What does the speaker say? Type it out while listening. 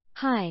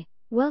Hi,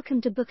 welcome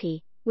to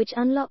Bookie, which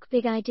unlock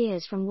big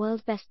ideas from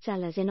world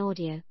bestsellers in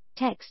audio,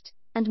 text,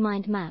 and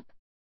mind map.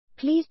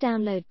 Please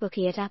download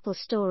Bookie at Apple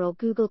Store or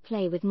Google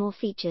Play with more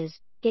features.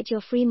 Get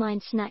your free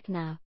mind snack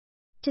now.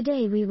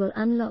 Today we will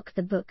unlock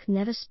the book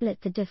Never Split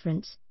the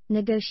Difference,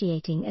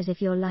 Negotiating as if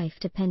your life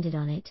depended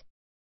on it.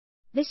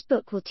 This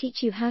book will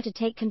teach you how to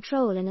take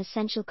control in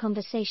essential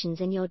conversations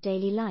in your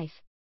daily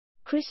life.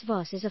 Chris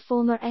Voss is a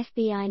former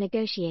FBI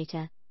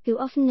negotiator, who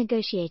often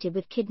negotiated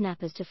with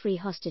kidnappers to free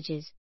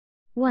hostages.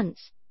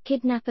 Once,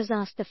 kidnappers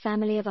asked the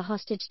family of a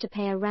hostage to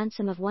pay a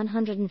ransom of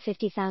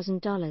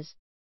 $150,000.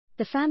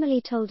 The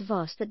family told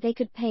Voss that they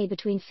could pay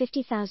between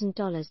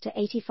 $50,000 to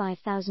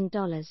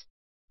 $85,000.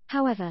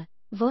 However,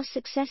 Voss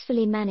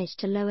successfully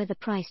managed to lower the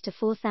price to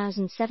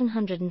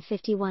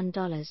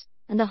 $4,751,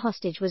 and the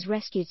hostage was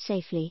rescued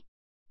safely.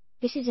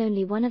 This is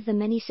only one of the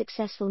many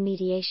successful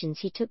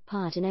mediations he took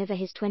part in over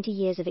his 20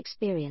 years of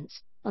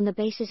experience, on the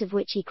basis of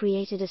which he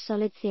created a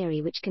solid theory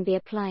which can be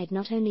applied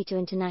not only to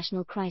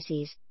international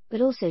crises, but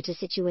also to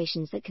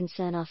situations that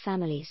concern our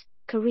families,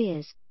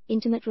 careers,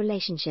 intimate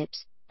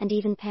relationships, and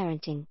even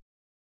parenting.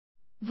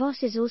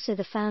 Voss is also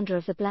the founder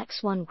of the Black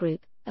Swan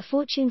Group, a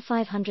Fortune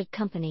 500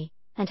 company,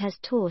 and has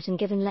taught and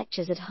given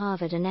lectures at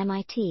Harvard and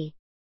MIT.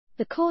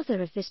 The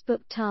co-author of this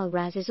book, Tal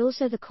Raz, is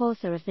also the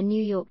co-author of the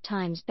New York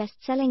Times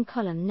best-selling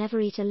column Never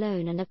Eat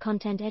Alone and a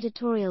content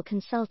editorial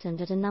consultant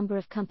at a number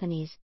of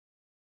companies.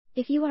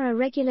 If you are a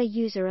regular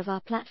user of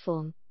our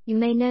platform, you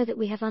may know that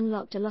we have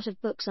unlocked a lot of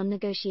books on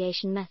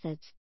negotiation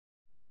methods.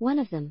 One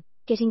of them,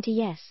 Getting to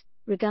Yes,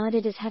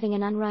 regarded as having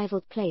an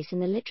unrivaled place in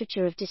the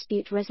literature of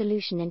dispute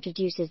resolution,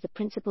 introduces the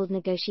principled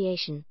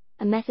negotiation,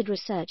 a method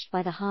researched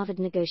by the Harvard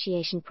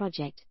Negotiation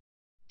Project.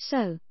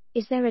 So,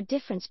 is there a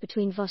difference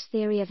between Voss'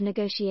 theory of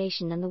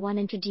negotiation and the one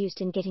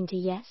introduced in Getting to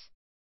Yes?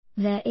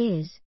 There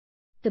is.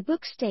 The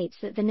book states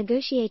that the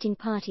negotiating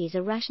parties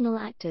are rational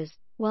actors,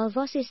 while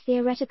Voss's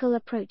theoretical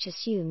approach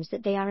assumes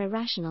that they are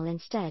irrational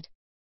instead.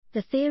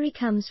 The theory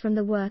comes from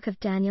the work of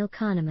Daniel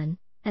Kahneman,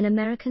 an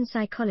American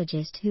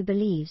psychologist who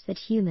believes that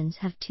humans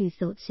have two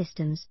thought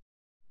systems.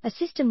 A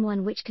system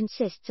one which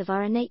consists of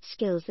our innate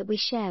skills that we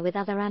share with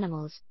other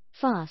animals,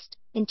 fast,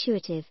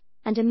 intuitive,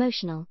 and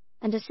emotional,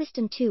 and a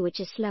system two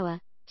which is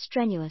slower,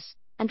 strenuous,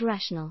 and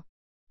rational.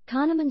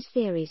 Kahneman's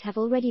theories have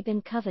already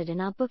been covered in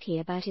our Bookie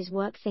about his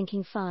work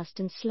Thinking Fast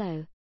and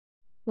Slow.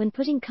 When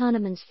putting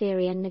Kahneman's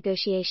theory and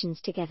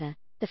negotiations together,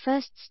 the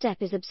first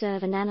step is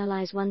observe and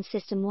analyze one's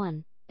system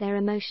one, their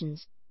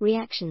emotions,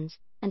 reactions,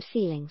 and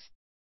feelings.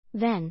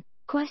 Then,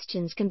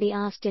 questions can be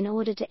asked in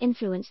order to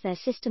influence their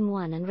system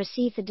one and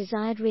receive the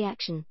desired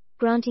reaction,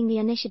 granting the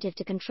initiative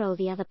to control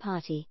the other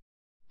party.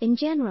 In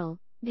general,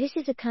 this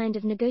is a kind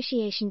of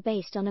negotiation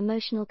based on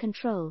emotional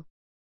control.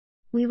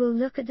 We will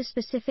look at the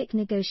specific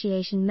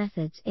negotiation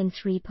methods in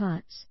 3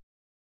 parts.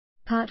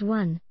 Part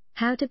 1,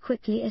 how to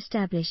quickly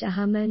establish a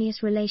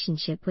harmonious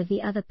relationship with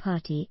the other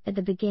party at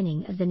the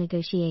beginning of the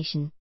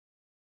negotiation.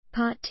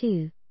 Part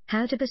 2,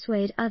 how to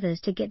persuade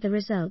others to get the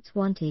results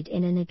wanted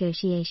in a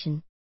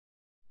negotiation.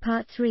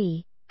 Part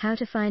 3, how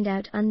to find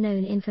out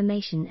unknown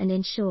information and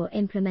ensure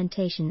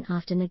implementation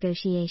after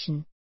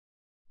negotiation.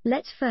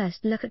 Let's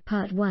first look at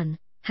Part 1,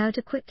 how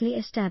to quickly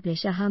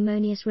establish a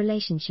harmonious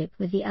relationship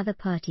with the other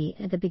party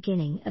at the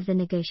beginning of the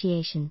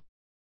negotiation.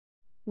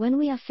 When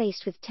we are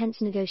faced with tense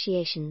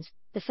negotiations,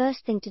 the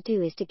first thing to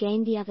do is to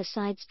gain the other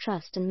side's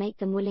trust and make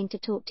them willing to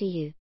talk to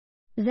you.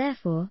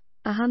 Therefore,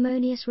 a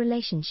harmonious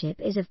relationship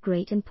is of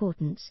great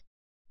importance.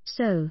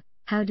 So,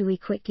 how do we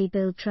quickly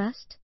build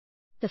trust?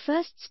 The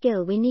first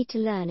skill we need to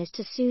learn is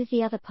to soothe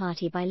the other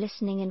party by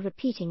listening and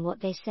repeating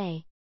what they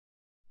say.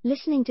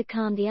 Listening to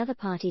calm the other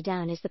party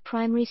down is the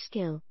primary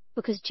skill,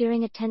 because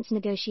during a tense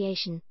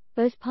negotiation,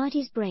 both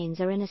parties' brains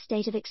are in a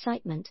state of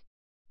excitement.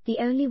 The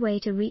only way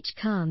to reach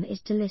calm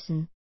is to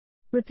listen.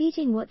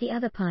 Repeating what the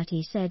other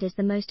party said is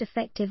the most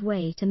effective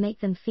way to make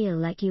them feel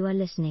like you are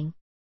listening.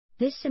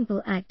 This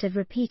simple act of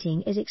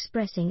repeating is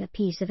expressing a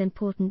piece of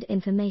important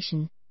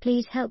information.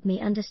 Please help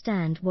me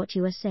understand what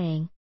you are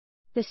saying.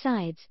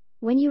 Besides,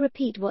 when you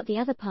repeat what the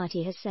other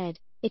party has said,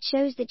 it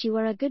shows that you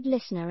are a good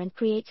listener and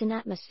creates an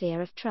atmosphere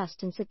of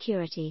trust and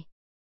security.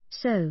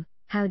 So,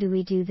 how do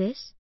we do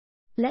this?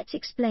 Let's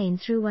explain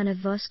through one of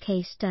Voss'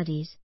 case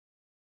studies.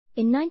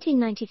 In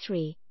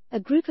 1993, a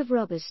group of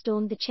robbers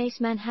stormed the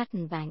Chase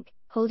Manhattan Bank,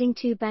 holding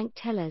 2 bank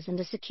tellers and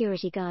a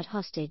security guard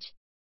hostage.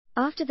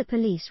 After the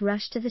police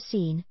rushed to the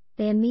scene,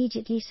 they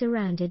immediately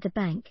surrounded the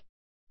bank.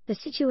 The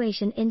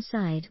situation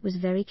inside was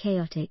very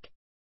chaotic.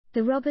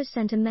 The robbers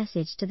sent a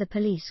message to the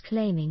police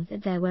claiming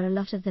that there were a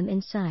lot of them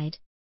inside.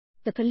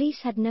 The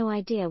police had no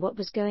idea what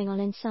was going on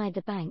inside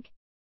the bank.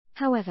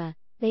 However,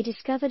 they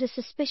discovered a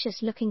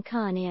suspicious-looking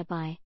car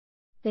nearby.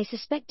 They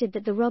suspected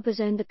that the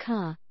robbers owned the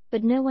car,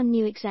 but no one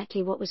knew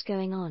exactly what was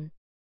going on.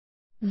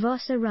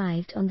 Voss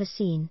arrived on the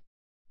scene.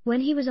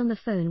 When he was on the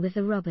phone with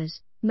the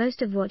robbers,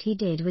 most of what he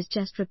did was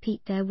just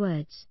repeat their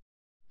words.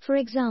 For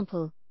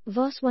example,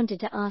 Voss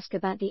wanted to ask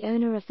about the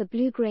owner of the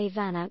blue-gray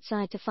van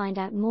outside to find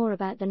out more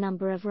about the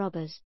number of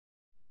robbers.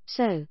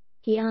 So,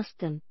 he asked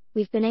them,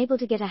 we've been able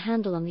to get a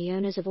handle on the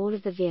owners of all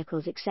of the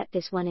vehicles except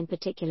this one in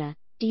particular.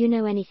 Do you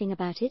know anything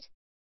about it?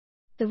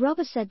 The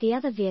robber said, the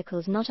other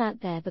vehicle's not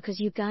out there because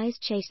you guys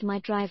chased my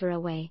driver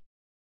away.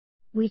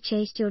 We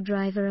chased your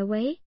driver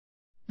away?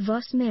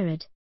 Voss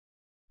mirrored.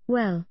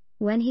 Well,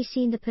 when he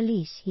seen the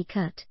police he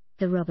cut,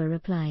 the robber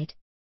replied.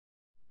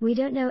 We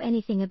don't know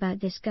anything about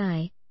this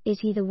guy. Is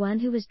he the one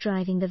who was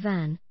driving the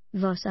van?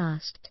 Voss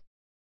asked.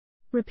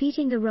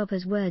 Repeating the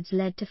robber's words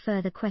led to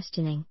further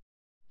questioning.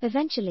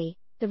 Eventually,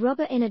 the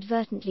robber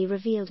inadvertently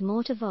revealed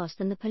more to Voss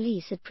than the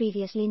police had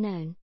previously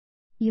known.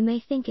 You may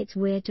think it's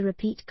weird to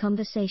repeat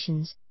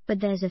conversations, but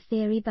there's a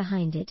theory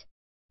behind it.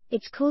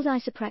 It's called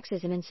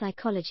isopraxism in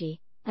psychology,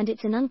 and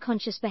it's an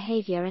unconscious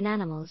behavior in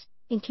animals,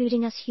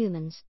 including us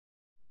humans.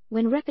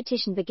 When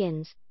repetition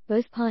begins,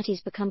 both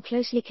parties become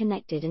closely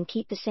connected and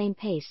keep the same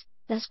pace,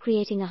 thus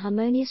creating a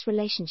harmonious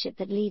relationship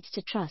that leads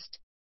to trust.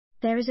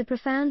 There is a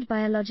profound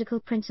biological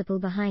principle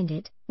behind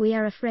it. We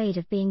are afraid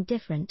of being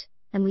different,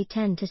 and we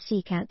tend to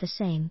seek out the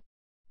same.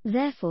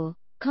 Therefore,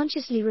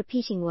 consciously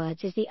repeating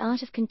words is the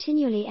art of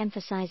continually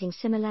emphasizing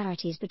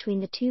similarities between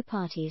the two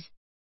parties.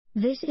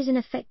 This is an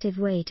effective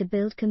way to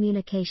build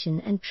communication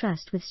and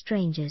trust with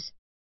strangers.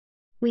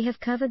 We have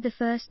covered the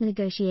first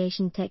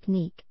negotiation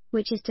technique,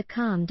 which is to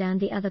calm down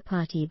the other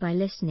party by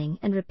listening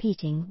and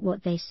repeating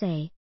what they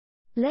say.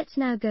 Let's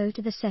now go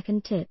to the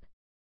second tip.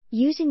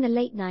 Using the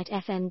late-night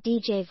FM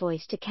DJ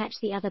voice to catch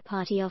the other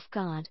party off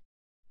guard.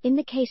 In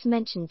the case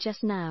mentioned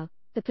just now,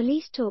 the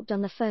police talked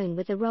on the phone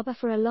with the robber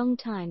for a long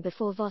time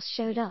before Voss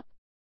showed up.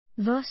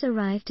 Voss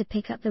arrived to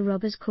pick up the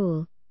robber's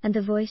call, and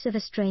the voice of a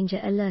stranger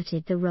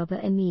alerted the robber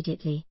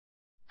immediately.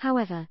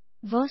 However,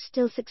 Voss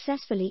still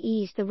successfully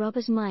eased the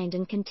robber's mind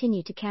and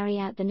continued to carry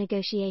out the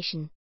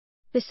negotiation.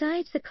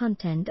 Besides the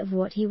content of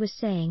what he was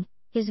saying,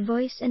 his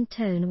voice and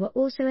tone were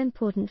also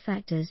important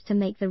factors to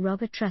make the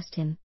robber trust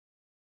him.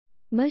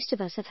 Most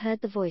of us have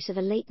heard the voice of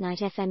a late-night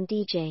FM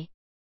DJ.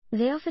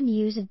 They often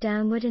use a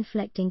downward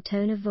inflecting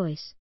tone of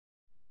voice.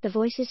 The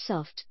voice is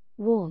soft,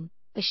 warm,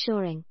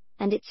 assuring,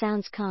 and it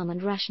sounds calm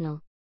and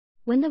rational.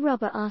 When the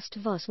robber asked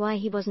Voss why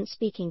he wasn't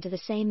speaking to the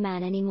same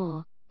man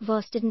anymore,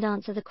 Voss didn't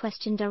answer the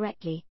question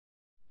directly.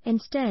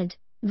 Instead,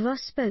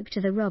 Voss spoke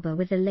to the robber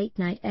with the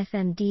late-night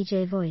FM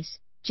DJ voice.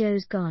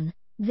 Joe's gone.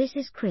 This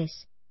is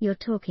Chris, you're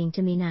talking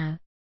to me now.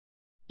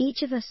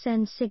 Each of us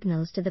sends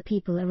signals to the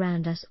people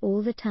around us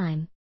all the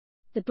time.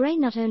 The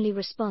brain not only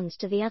responds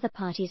to the other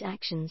party's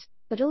actions,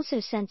 but also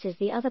senses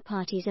the other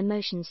party's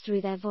emotions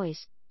through their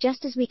voice,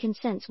 just as we can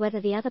sense whether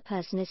the other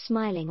person is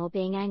smiling or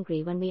being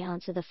angry when we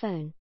answer the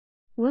phone.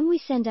 When we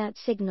send out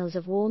signals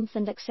of warmth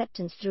and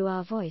acceptance through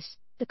our voice,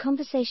 the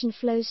conversation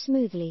flows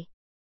smoothly.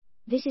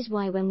 This is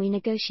why when we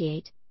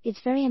negotiate,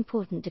 it's very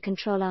important to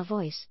control our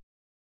voice.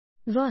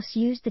 Voss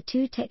used the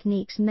two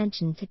techniques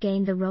mentioned to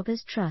gain the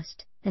robbers'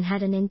 trust, and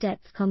had an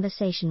in-depth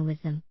conversation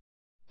with them.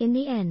 In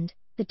the end,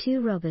 the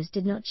two robbers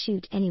did not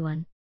shoot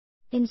anyone.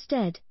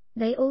 Instead,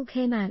 they all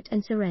came out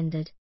and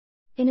surrendered.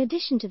 In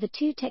addition to the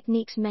two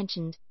techniques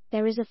mentioned,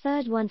 there is a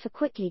third one for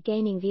quickly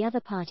gaining the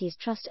other party's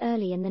trust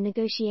early in the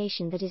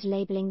negotiation, that is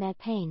labeling their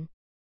pain.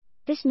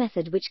 This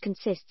method, which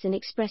consists in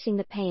expressing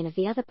the pain of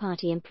the other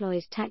party,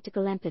 employs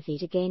tactical empathy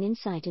to gain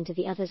insight into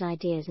the other's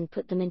ideas and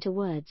put them into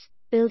words,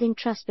 building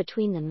trust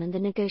between them and the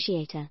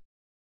negotiator.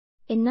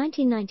 In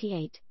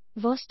 1998,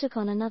 Voss took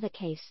on another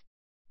case.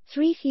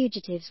 3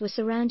 fugitives were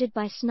surrounded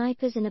by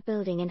snipers in a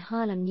building in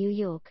Harlem, New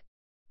York.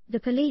 The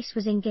police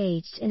was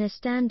engaged in a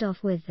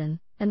standoff with them,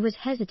 and was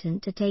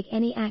hesitant to take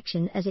any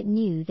action as it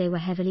knew they were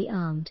heavily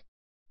armed.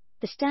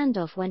 The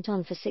standoff went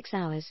on for 6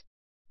 hours.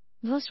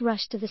 Voss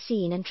rushed to the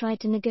scene and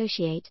tried to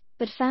negotiate,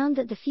 but found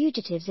that the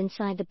fugitives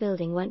inside the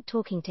building weren't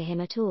talking to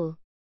him at all.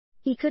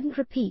 He couldn't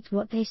repeat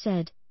what they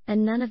said,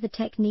 and none of the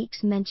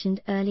techniques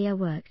mentioned earlier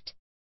worked.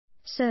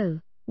 So,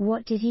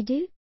 what did he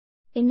do?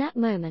 In that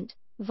moment,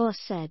 Voss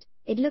said,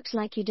 "It looks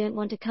like you don't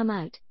want to come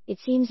out. It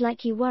seems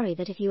like you worry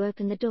that if you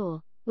open the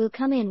door, we'll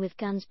come in with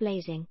guns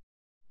blazing.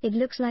 It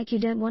looks like you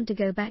don't want to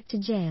go back to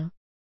jail."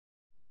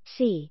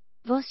 See,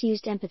 Voss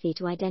used empathy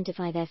to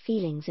identify their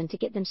feelings and to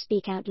get them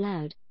speak out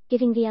loud,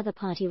 giving the other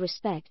party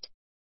respect.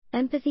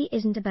 Empathy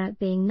isn't about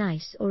being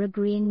nice or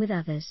agreeing with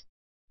others.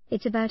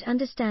 It's about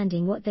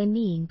understanding what they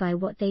mean by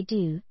what they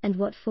do and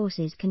what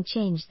forces can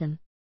change them.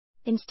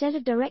 Instead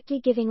of directly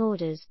giving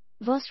orders,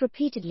 Voss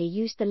repeatedly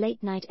used the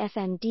late-night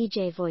FM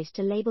DJ voice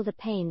to label the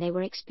pain they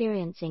were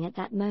experiencing at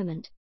that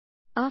moment.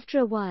 After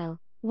a while,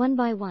 one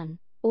by one,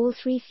 all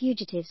 3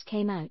 fugitives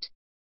came out.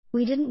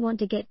 "We didn't want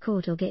to get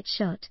caught or get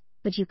shot,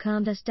 but you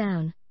calmed us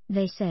down,"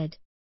 they said.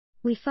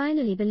 "We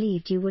finally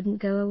believed you wouldn't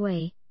go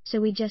away,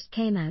 so we just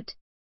came out."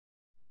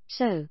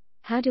 So,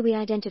 how do we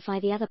identify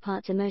the other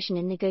part's emotion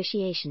in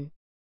negotiation?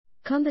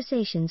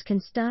 Conversations can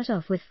start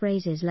off with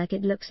phrases like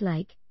 "it looks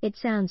like," "it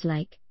sounds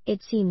like,"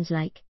 "it seems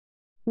like."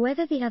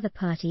 Whether the other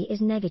party is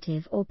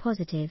negative or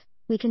positive,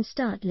 we can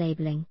start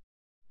labeling.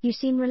 "You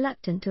seem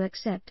reluctant to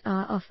accept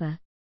our offer."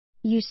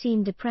 "You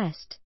seem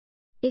depressed."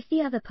 If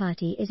the other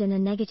party is in a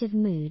negative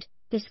mood,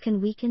 this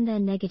can weaken their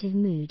negative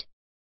mood.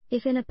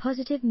 If in a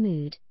positive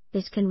mood,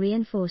 this can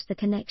reinforce the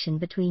connection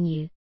between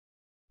you.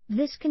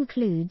 This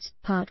concludes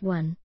Part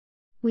 1.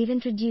 We've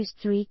introduced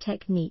 3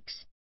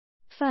 techniques.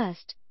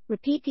 First,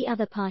 repeat the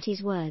other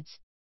party's words.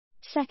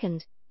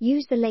 Second,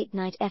 use the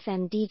late-night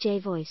FM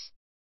DJ voice.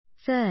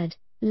 Third,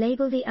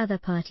 label the other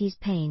party's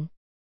pain.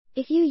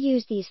 If you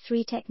use these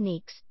 3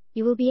 techniques,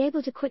 you will be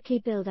able to quickly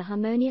build a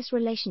harmonious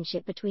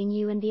relationship between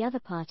you and the other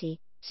party,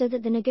 so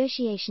that the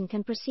negotiation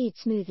can proceed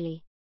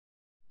smoothly.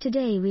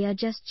 Today we are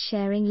just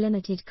sharing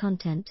limited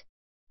content.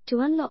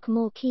 To unlock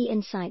more key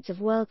insights of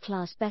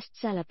world-class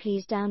bestseller,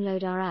 please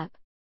download our app.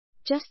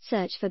 Just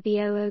search for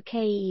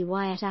BOOKEY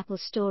at Apple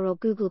Store or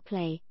Google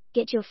Play.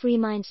 Get your free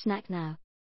mind snack now.